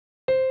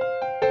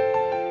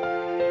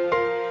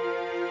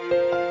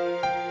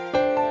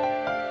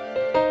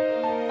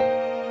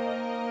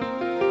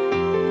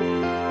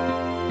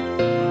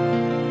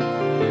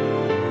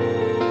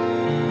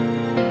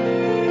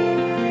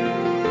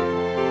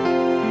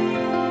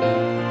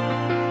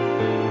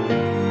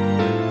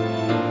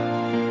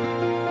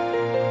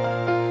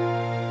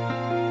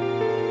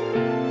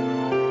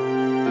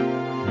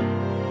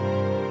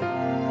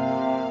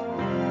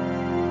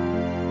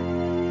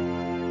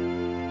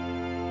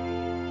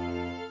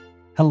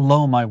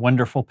Hello, my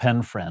wonderful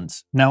pen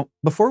friends. Now,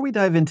 before we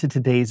dive into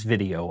today's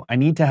video, I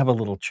need to have a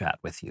little chat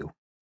with you.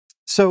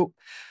 So,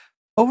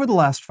 over the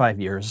last 5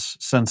 years,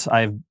 since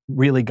I've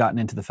really gotten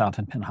into the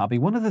fountain pen hobby,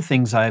 one of the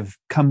things I've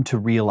come to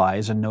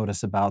realize and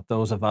notice about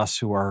those of us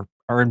who are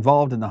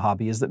involved in the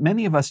hobby is that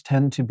many of us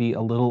tend to be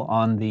a little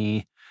on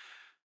the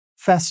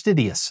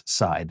fastidious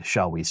side,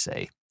 shall we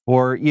say.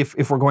 Or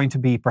if we're going to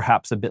be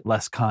perhaps a bit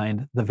less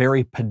kind, the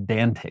very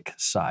pedantic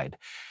side.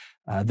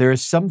 There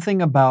is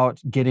something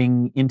about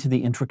getting into the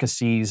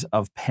intricacies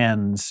of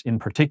pens in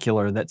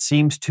particular that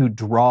seems to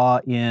draw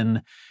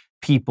in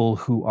people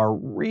who are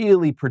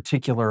really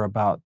particular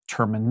about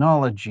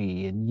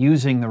terminology and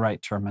using the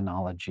right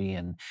terminology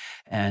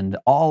and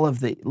all of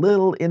the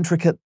little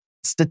intricate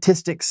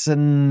statistics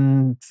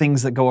and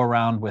things that go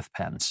around with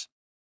pens.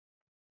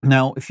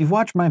 Now, if you've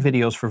watched my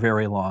videos for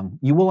very long,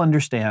 you will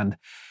understand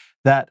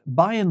that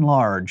by and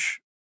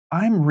large,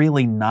 I'm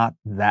really not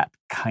that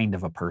kind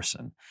of a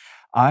person.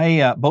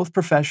 I, both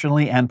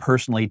professionally and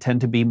personally,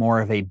 tend to be more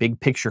of a big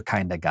picture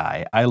kind of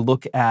guy. I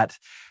look at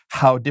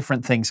how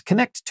different things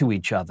connect to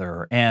each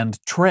other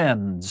and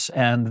trends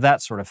and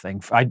that sort of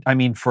thing. I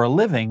mean, for a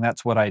living,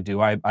 that's what I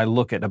do. I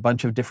look at a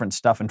bunch of different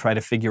stuff and try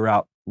to figure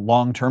out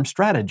long-term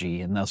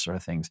strategy and those sort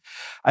of things.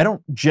 I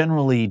don't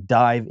generally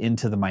dive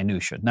into the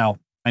minutia. Now,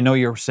 I know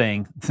you're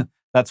saying,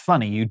 that's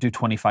funny, you do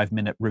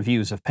 25-minute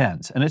reviews of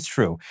pens, and it's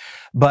true.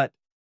 But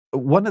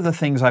one of the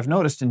things I've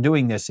noticed in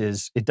doing this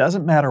is it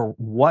doesn't matter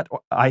what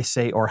I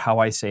say or how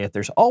I say it,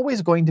 there's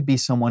always going to be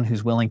someone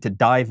who's willing to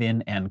dive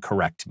in and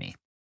correct me.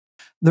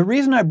 The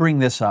reason I bring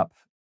this up,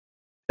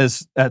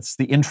 as that's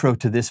the intro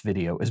to this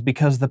video, is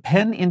because the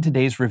pen in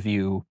today's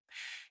review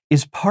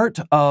is part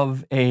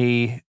of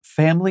a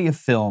family of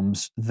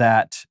films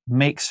that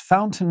makes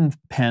fountain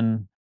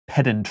pen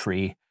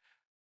pedantry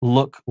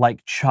look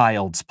like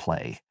child's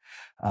play.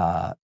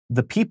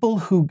 The people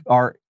who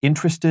are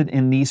interested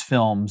in these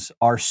films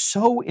are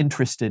so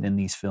interested in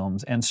these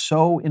films and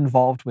so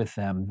involved with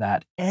them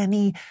that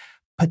any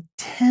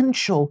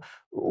potential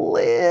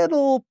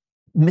little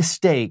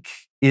mistake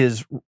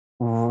is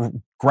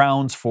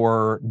grounds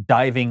for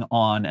diving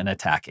on and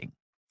attacking.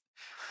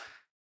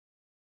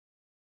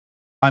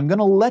 I'm going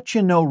to let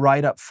you know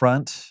right up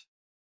front,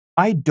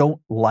 I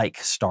don't like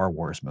Star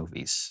Wars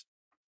movies.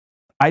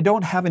 I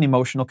don't have an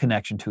emotional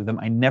connection to them.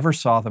 I never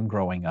saw them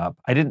growing up.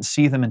 I didn't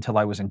see them until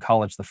I was in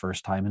college the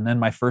first time. And then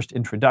my first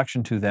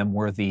introduction to them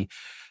were the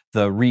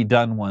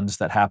redone ones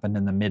that happened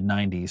in the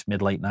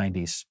mid-late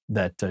 90s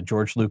that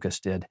George Lucas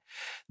did.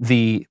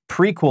 The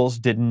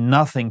prequels did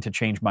nothing to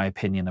change my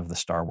opinion of the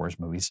Star Wars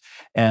movies.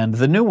 And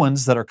the new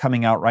ones that are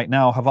coming out right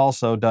now have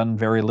also done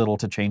very little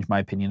to change my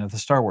opinion of the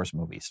Star Wars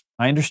movies.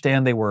 I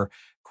understand they were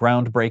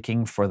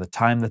groundbreaking for the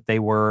time that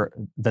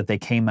they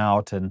came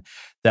out and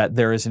that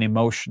there is an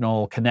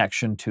emotional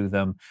connection to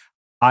them.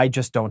 I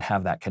just don't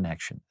have that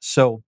connection.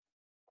 So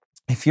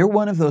if you're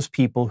one of those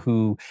people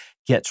who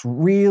gets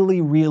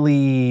really,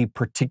 really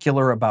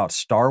particular about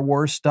Star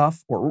Wars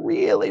stuff or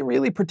really,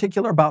 really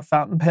particular about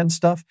fountain pen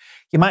stuff,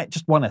 you might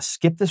just want to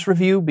skip this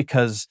review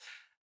because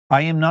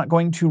I am not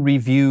going to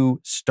review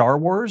Star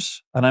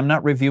Wars and I'm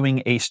not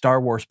reviewing a Star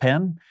Wars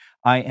pen.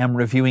 I am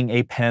reviewing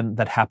a pen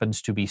that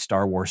happens to be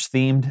Star Wars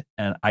themed,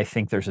 and I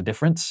think there's a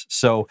difference.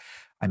 So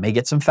I may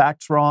get some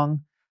facts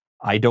wrong.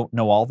 I don't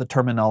know all the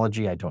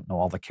terminology. I don't know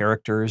all the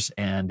characters.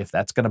 And if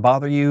that's going to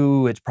bother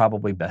you, it's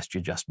probably best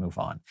you just move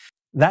on.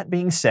 That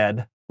being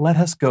said, let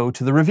us go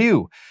to the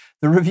review.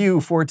 The review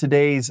for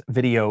today's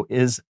video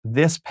is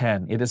this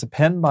pen. It is a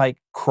pen by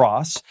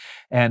Cross,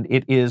 and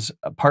it is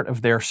a part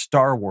of their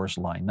Star Wars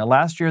line. Now,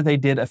 last year they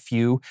did a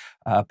few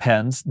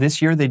pens.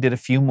 This year they did a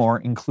few more,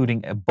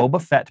 including a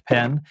Boba Fett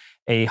pen,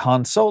 a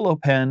Han Solo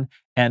pen,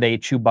 and a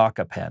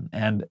Chewbacca pen.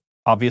 And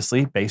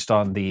obviously, based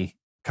on the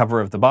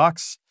cover of the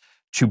box,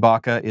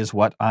 Chewbacca is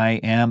what I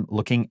am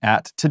looking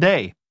at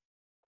today.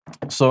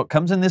 So it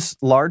comes in this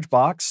large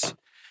box,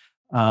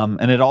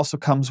 and it also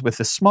comes with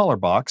a smaller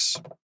box.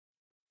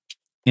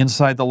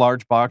 Inside the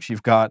large box,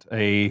 you've got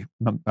a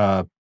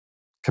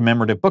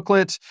commemorative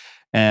booklet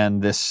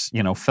and this,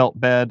 felt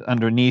bed.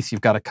 Underneath, you've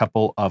got a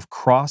couple of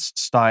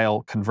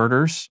Cross-style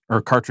converters,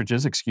 or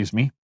cartridges, excuse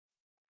me.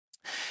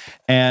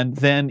 And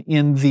then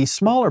in the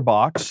smaller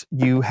box,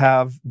 you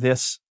have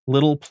this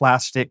little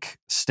plastic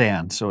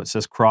stand. So it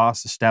says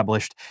Cross,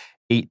 established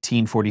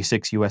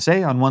 1846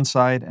 USA on one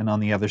side, and on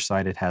the other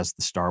side it has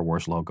the Star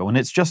Wars logo. And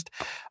it's just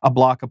a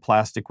block of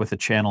plastic with a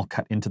channel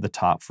cut into the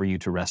top for you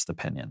to rest the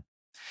pen in.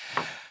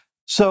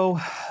 So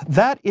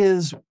that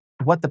is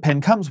what the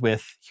pen comes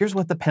with. Here's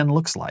what the pen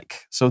looks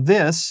like. So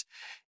this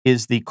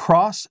is the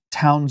Cross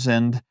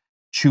Townsend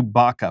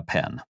Chewbacca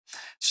pen.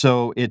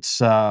 So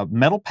it's a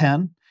metal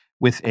pen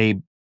with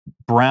a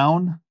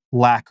brown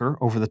lacquer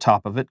over the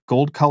top of it,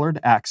 gold-colored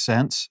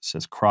accents,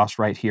 says Cross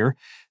right here.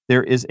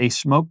 There is a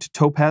smoked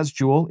topaz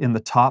jewel in the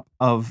top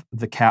of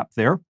the cap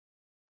there,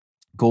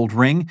 gold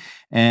ring,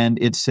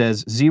 and it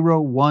says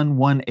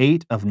 0118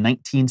 of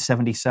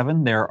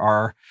 1977. There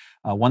are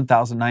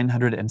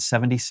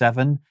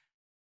 1,977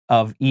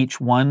 of each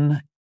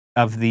one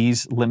of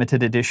these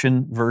limited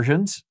edition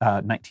versions,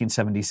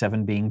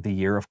 1977 being the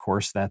year, of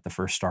course, that the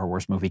first Star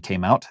Wars movie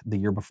came out, the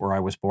year before I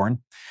was born.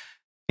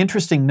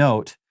 Interesting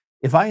note,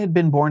 if I had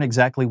been born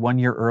exactly 1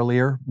 year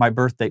earlier, my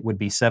birth date would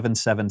be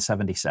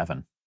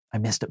 7/7/77. I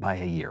missed it by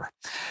a year.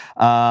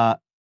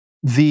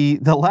 The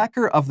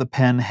lacquer of the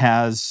pen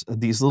has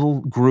these little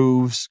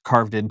grooves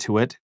carved into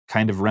it,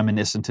 kind of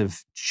reminiscent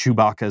of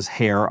Chewbacca's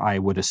hair, I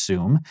would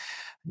assume.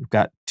 You've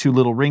got two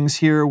little rings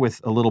here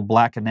with a little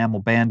black enamel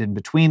band in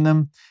between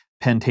them.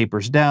 Pen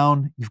tapers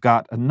down. You've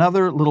got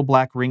another little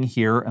black ring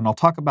here, and I'll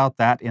talk about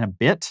that in a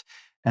bit,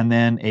 and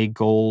then a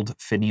gold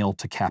finial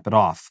to cap it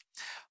off.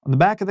 On the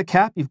back of the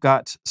cap, you've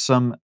got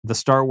the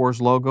Star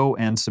Wars logo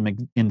and some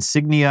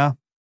insignia,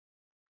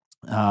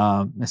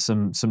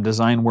 some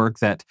design work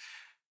that,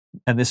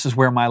 and this is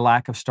where my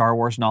lack of Star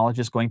Wars knowledge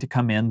is going to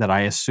come in, that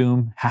I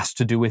assume has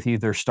to do with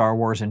either Star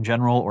Wars in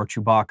general or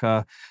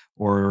Chewbacca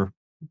or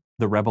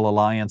the Rebel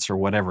Alliance or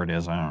whatever it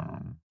is. I don't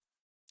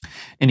know.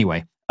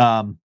 Anyway,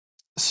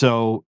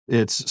 so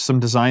it's some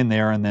design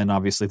there, and then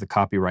obviously the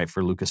copyright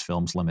for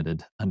Lucasfilms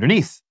Limited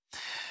underneath.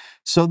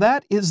 So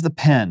that is the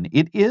pen.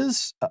 It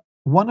is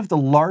one of the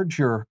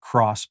larger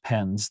cross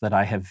pens that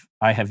I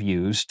have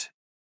used.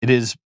 It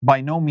is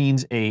by no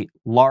means a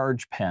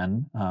large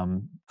pen.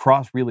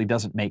 Cross really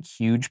doesn't make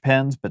huge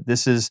pens, but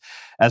this is,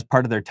 as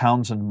part of their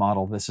Townsend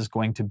model, this is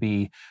going to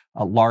be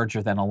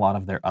larger than a lot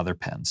of their other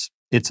pens.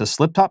 It's a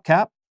slip-top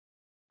cap,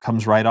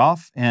 comes right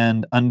off,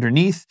 and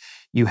underneath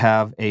you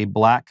have a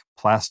black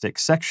plastic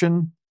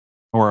section,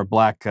 or a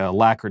black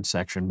lacquered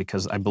section,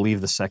 because I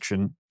believe the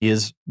section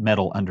is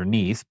metal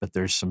underneath, but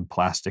there's some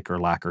plastic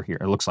or lacquer here.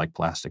 It looks like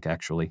plastic,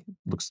 actually. It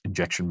looks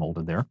injection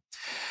molded there.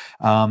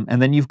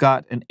 And then you've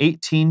got an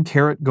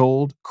 18-karat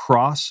gold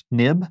cross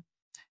nib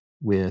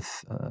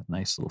with a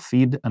nice little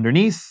feed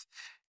underneath.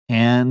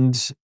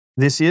 And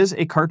this is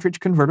a cartridge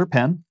converter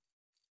pen.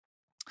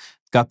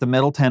 Got the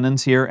metal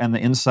tenons here, and the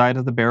inside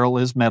of the barrel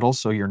is metal,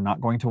 so you're not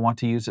going to want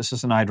to use this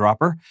as an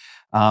eyedropper.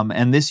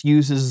 And this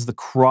uses the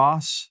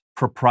Cross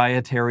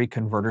proprietary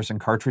converters and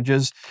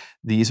cartridges.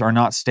 These are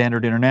not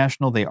standard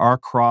international. They are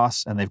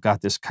Cross, and they've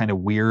got this kind of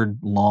weird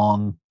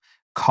long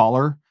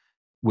collar,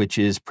 which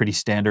is pretty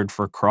standard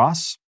for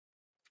Cross.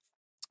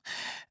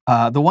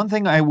 The one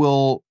thing I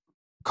will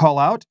call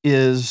out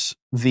is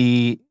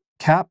the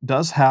cap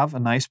does have a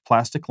nice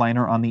plastic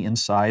liner on the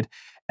inside,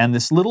 and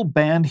this little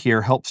band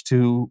here helps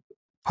to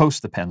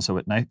post the pen, so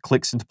it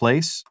clicks into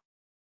place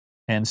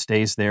and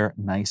stays there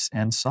nice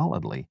and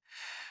solidly.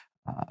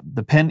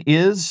 The pen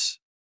is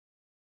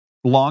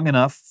long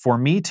enough for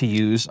me to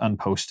use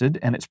unposted,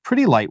 and it's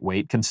pretty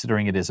lightweight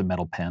considering it is a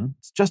metal pen.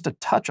 It's just a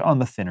touch on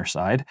the thinner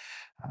side,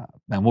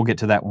 and we'll get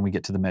to that when we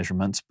get to the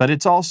measurements, but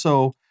it's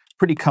also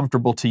pretty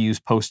comfortable to use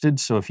posted,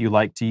 so if you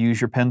like to use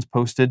your pens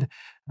posted,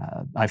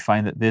 I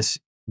find that this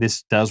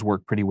does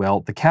work pretty well.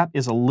 The cap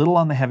is a little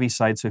on the heavy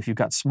side, so if you've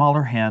got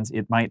smaller hands,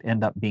 it might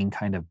end up being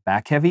kind of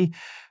back heavy.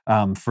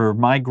 For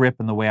my grip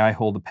and the way I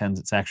hold the pens,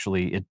 it's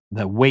actually,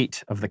 the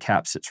weight of the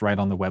cap sits right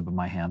on the web of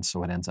my hand,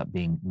 so it ends up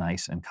being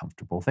nice and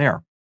comfortable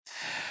there.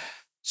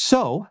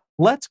 So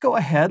let's go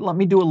ahead. Let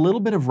me do a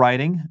little bit of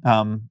writing,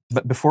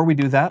 but before we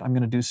do that, I'm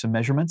going to do some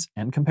measurements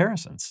and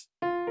comparisons.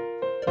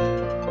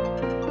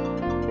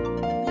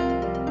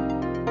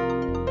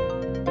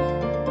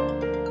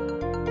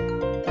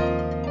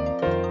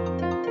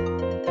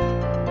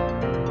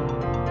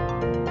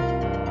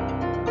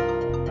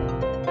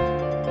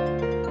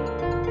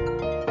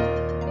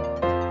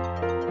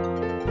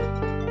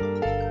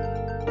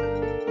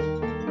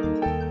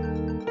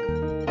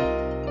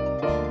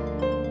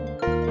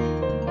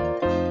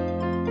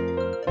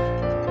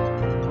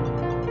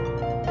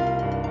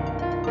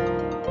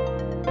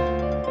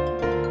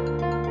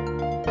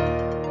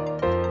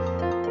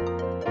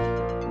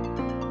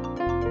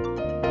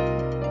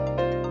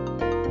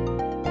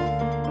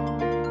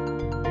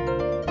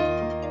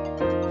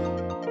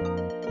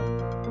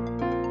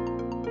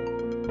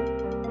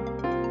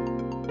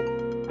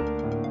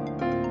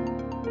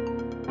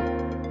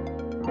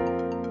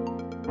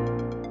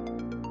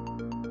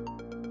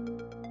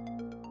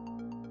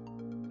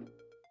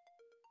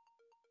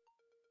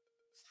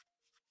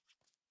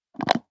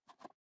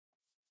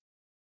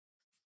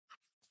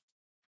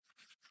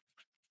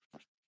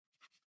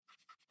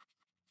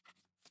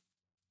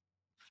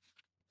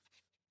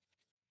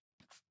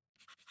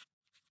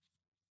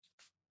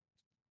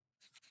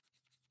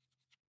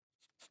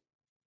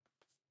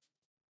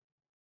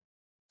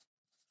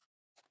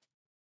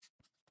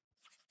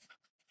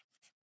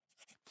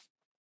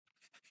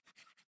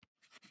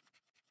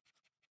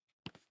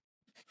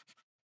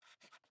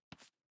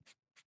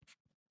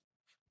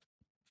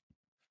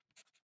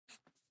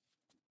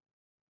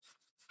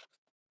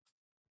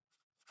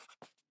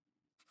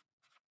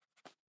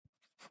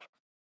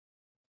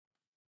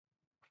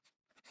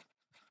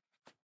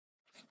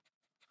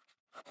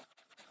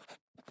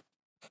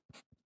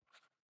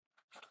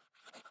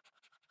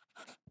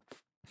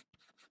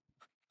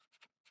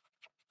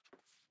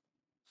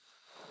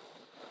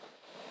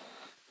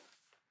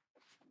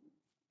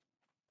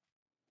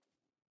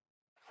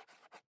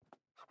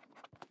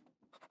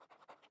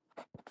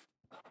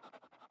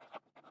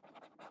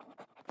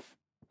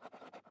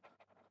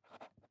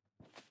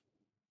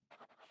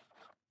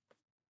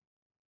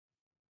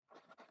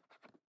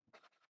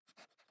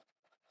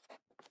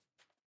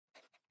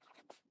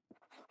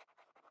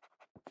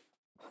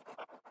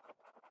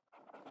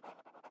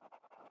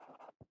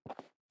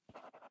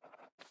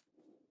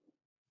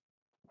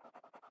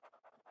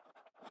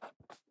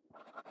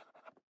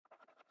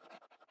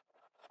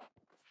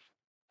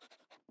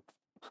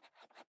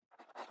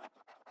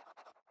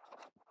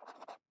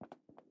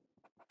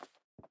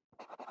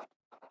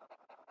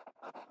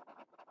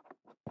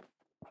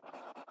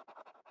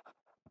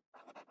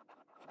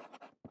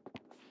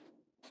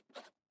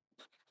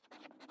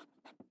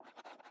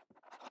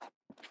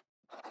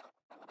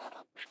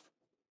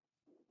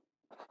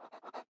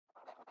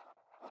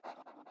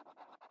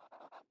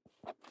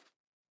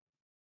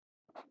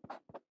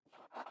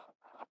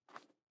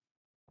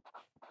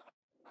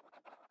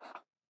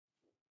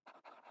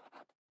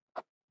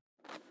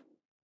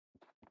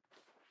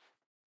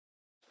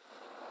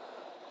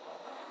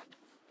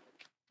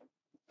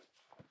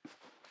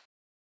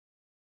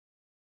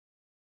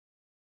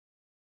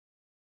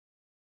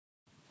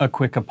 A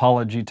quick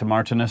apology to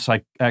Martinus.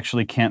 I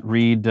actually can't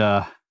read.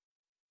 I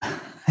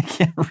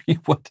can't read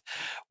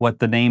what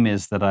the name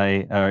is that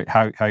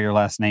how your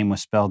last name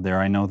was spelled there.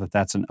 I know that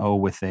that's an O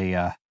with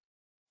a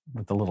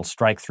little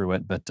strike through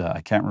it, but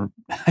I can't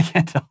I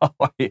can't tell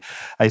how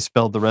I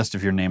spelled the rest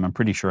of your name. I'm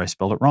pretty sure I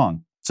spelled it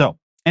wrong. So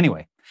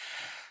anyway,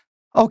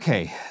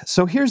 okay.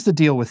 So here's the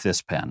deal with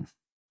this pen.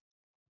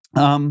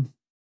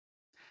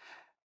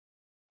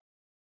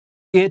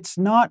 It's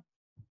not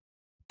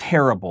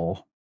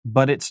terrible,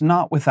 but it's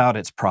not without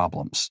its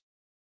problems.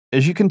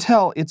 As you can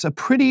tell, it's a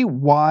pretty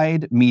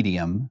wide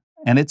medium,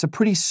 and it's a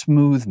pretty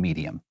smooth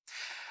medium.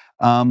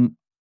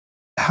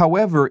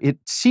 However, it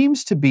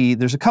seems to be,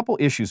 there's a couple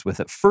issues with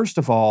it. First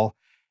of all,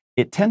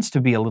 it tends to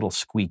be a little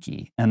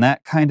squeaky, and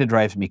that kind of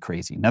drives me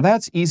crazy. Now,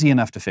 that's easy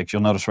enough to fix.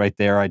 You'll notice right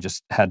there, I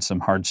just had some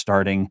hard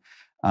starting,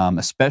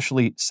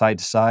 especially side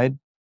to side.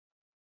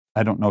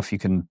 I don't know if you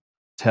can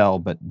tell,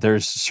 but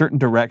there's certain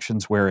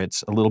directions where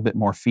it's a little bit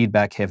more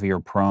feedback heavy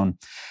or prone.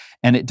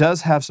 And it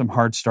does have some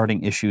hard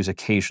starting issues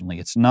occasionally.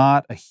 It's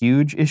not a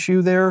huge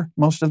issue there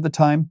most of the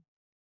time.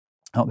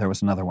 Oh, there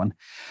was another one.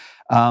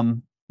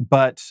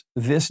 But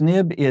this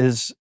nib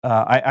is,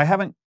 I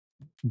haven't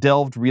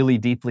delved really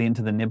deeply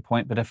into the nib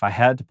point, but if I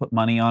had to put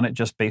money on it,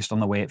 just based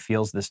on the way it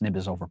feels, this nib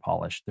is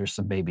overpolished. There's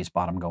some baby's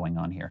bottom going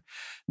on here.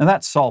 Now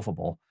that's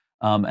solvable.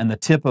 And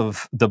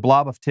the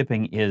blob of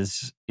tipping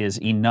is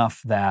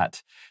enough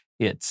that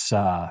it's,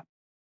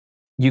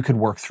 you could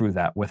work through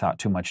that without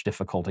too much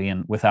difficulty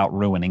and without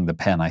ruining the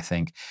pen, I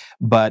think.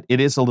 But it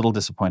is a little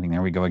disappointing.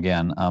 There we go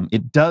again.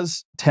 It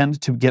does tend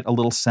to get a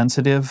little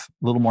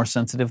more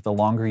sensitive the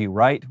longer you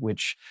write,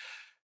 which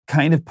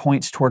kind of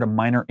points toward a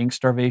minor ink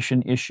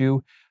starvation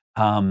issue.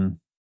 Yeah,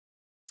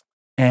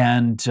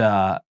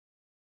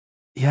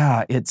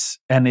 it's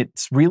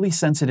really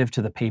sensitive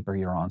to the paper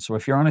you're on. So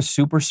if you're on a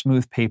super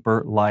smooth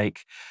paper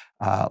like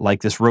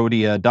this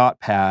Rhodia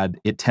dot pad,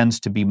 it tends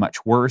to be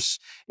much worse.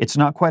 It's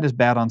not quite as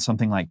bad on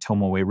something like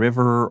Tomoe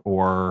River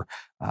or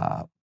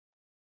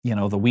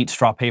the wheat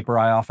straw paper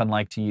I often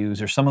like to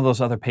use, or some of those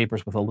other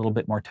papers with a little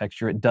bit more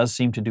texture. It does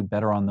seem to do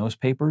better on those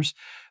papers.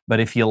 But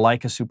if you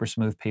like a super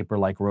smooth paper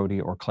like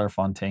Rhodia or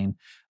Clairefontaine,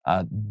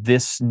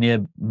 this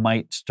nib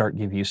might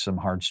give you some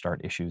hard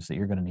start issues that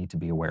you're going to need to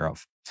be aware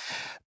of.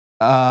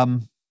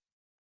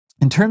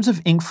 In terms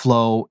of ink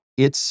flow,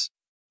 it's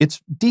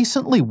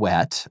decently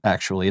wet,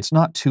 actually. It's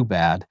not too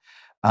bad.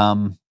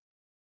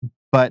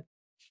 But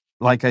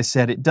like I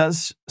said, it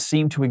does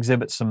seem to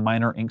exhibit some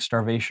minor ink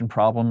starvation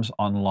problems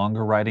on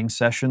longer writing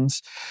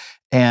sessions.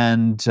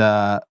 And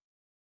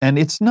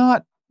it's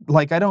not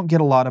like I don't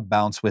get a lot of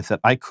bounce with it.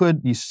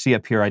 You see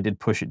up here, I did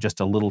push it just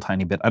a little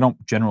tiny bit. I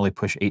don't generally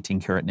push 18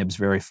 karat nibs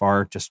very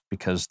far just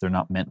because they're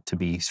not meant to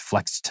be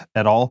flexed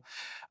at all.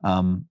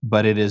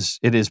 But it is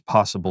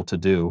possible to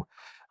do.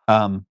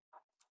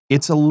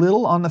 It's a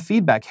little on the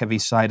feedback heavy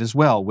side as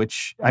well,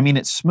 which, I mean,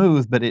 it's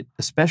smooth, but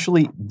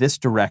especially this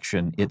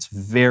direction, it's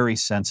very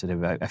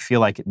sensitive. I feel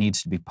like it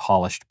needs to be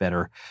polished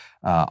better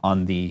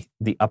on the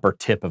upper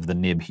tip of the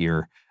nib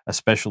here,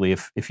 especially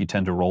if you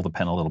tend to roll the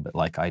pen a little bit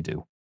like I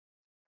do.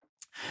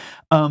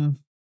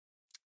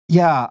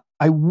 Yeah,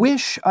 I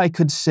wish I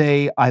could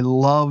say I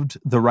loved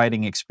the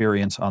writing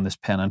experience on this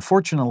pen.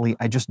 Unfortunately,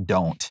 I just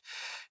don't.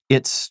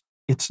 It's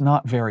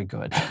not very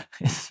good.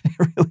 It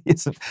really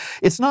isn't.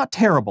 It's not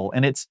terrible,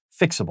 and it's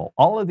fixable.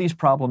 All of these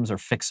problems are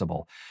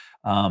fixable.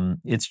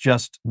 It's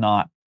just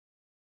not.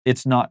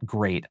 It's not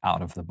great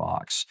out of the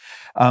box.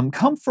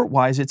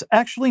 Comfort-wise, it's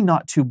actually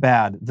not too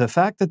bad. The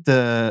fact that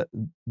the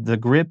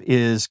grip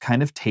is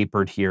kind of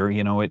tapered here,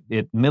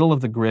 middle of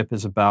the grip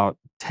is about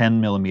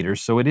 10 millimeters,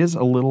 so it is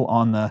a little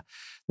on the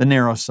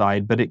narrow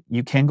side, but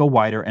you can go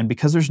wider. And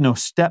because there's no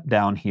step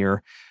down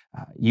here,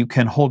 you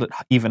can hold it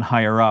even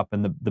higher up,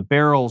 and the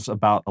barrel's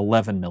about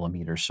 11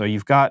 millimeters. So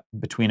you've got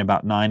between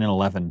about 9 and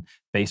 11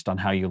 based on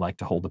how you like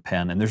to hold a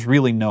pen. And there's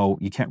really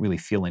you can't really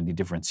feel any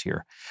difference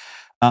here.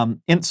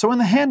 And so in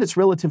the hand, it's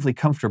relatively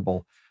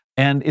comfortable,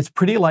 and it's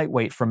pretty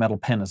lightweight for a metal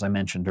pen, as I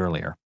mentioned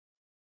earlier.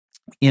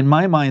 In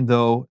my mind,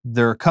 though,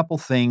 there are a couple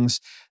things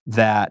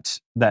that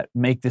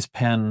make this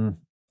pen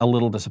a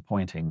little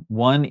disappointing.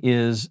 One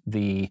is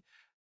the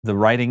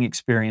writing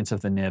experience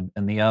of the nib,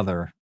 and the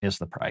other is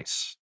the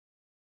price.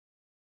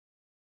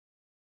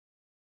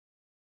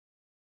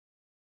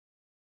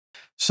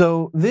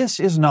 So this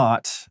is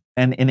not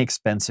an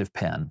inexpensive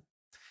pen.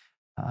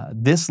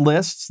 This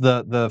lists,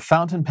 the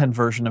fountain pen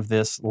version of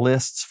this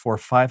lists for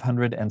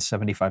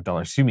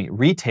 $575. Excuse me,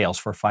 retails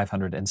for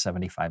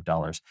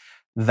 $575.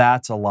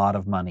 That's a lot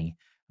of money.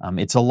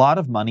 It's a lot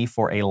of money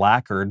for a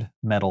lacquered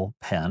metal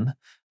pen,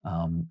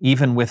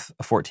 even with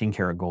a 14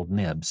 karat gold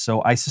nib.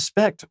 So I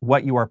suspect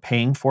what you are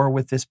paying for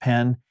with this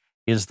pen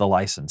is the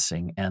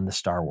licensing and the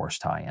Star Wars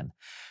tie-in.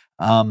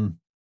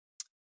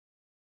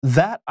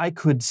 That I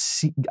could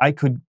see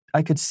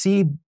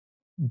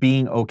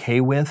being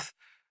okay with,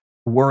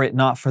 were it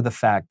not for the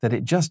fact that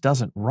it just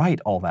doesn't write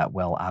all that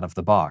well out of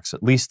the box.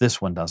 At least this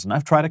one doesn't.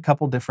 I've tried a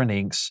couple different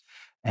inks,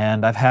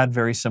 And I've had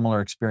very similar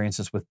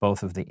experiences with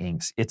both of the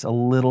inks. It's a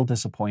little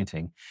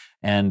disappointing.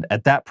 And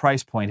at that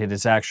price point, it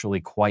is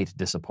actually quite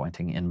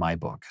disappointing in my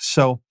book.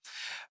 So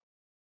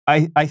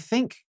I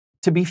think,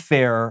 to be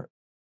fair,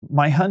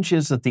 my hunch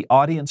is that the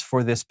audience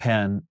for this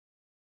pen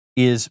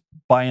is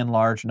by and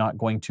large not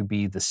going to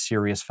be the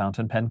serious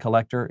fountain pen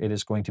collector. It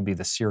is going to be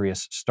the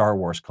serious Star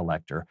Wars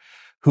collector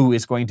who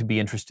is going to be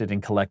interested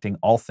in collecting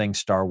all things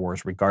Star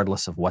Wars,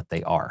 regardless of what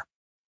they are.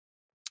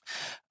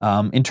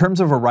 In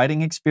terms of a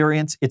writing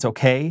experience, it's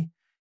okay.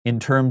 In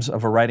terms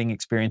of a writing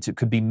experience, it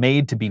could be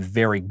made to be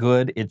very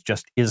good. It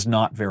just is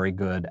not very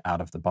good out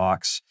of the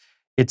box.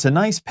 It's a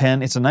nice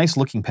pen. It's a nice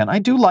looking pen. I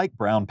do like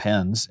brown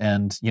pens.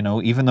 And, you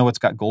know, even though it's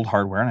got gold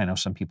hardware, and I know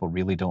some people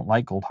really don't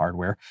like gold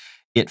hardware,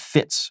 it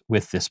fits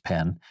with this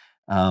pen.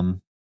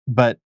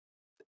 But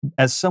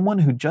as someone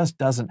who just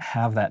doesn't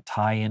have that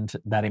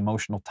that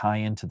emotional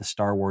tie-in to the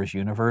Star Wars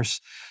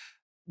universe,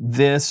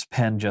 this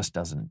pen just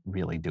doesn't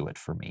really do it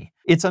for me.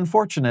 It's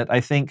unfortunate. I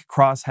think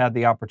Cross had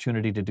the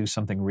opportunity to do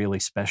something really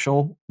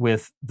special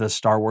with the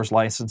Star Wars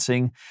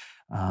licensing.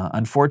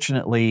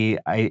 Unfortunately,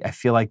 I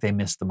feel like they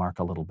missed the mark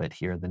a little bit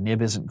here. The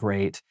nib isn't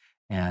great,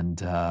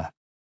 and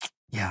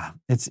yeah,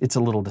 it's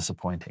a little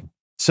disappointing.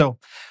 So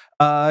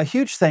a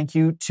huge thank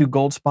you to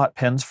Gold Spot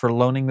Pens for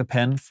loaning the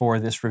pen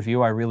for this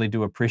review. I really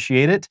do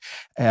appreciate it.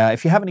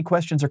 If you have any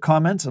questions or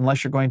comments,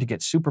 unless you're going to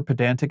get super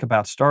pedantic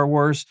about Star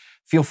Wars,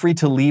 feel free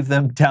to leave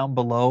them down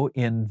below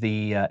in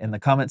the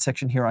comment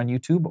section here on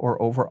YouTube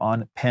or over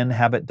on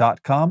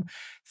penhabit.com.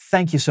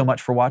 Thank you so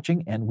much for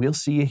watching, and we'll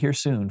see you here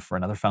soon for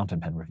another fountain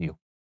pen review.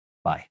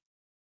 Bye.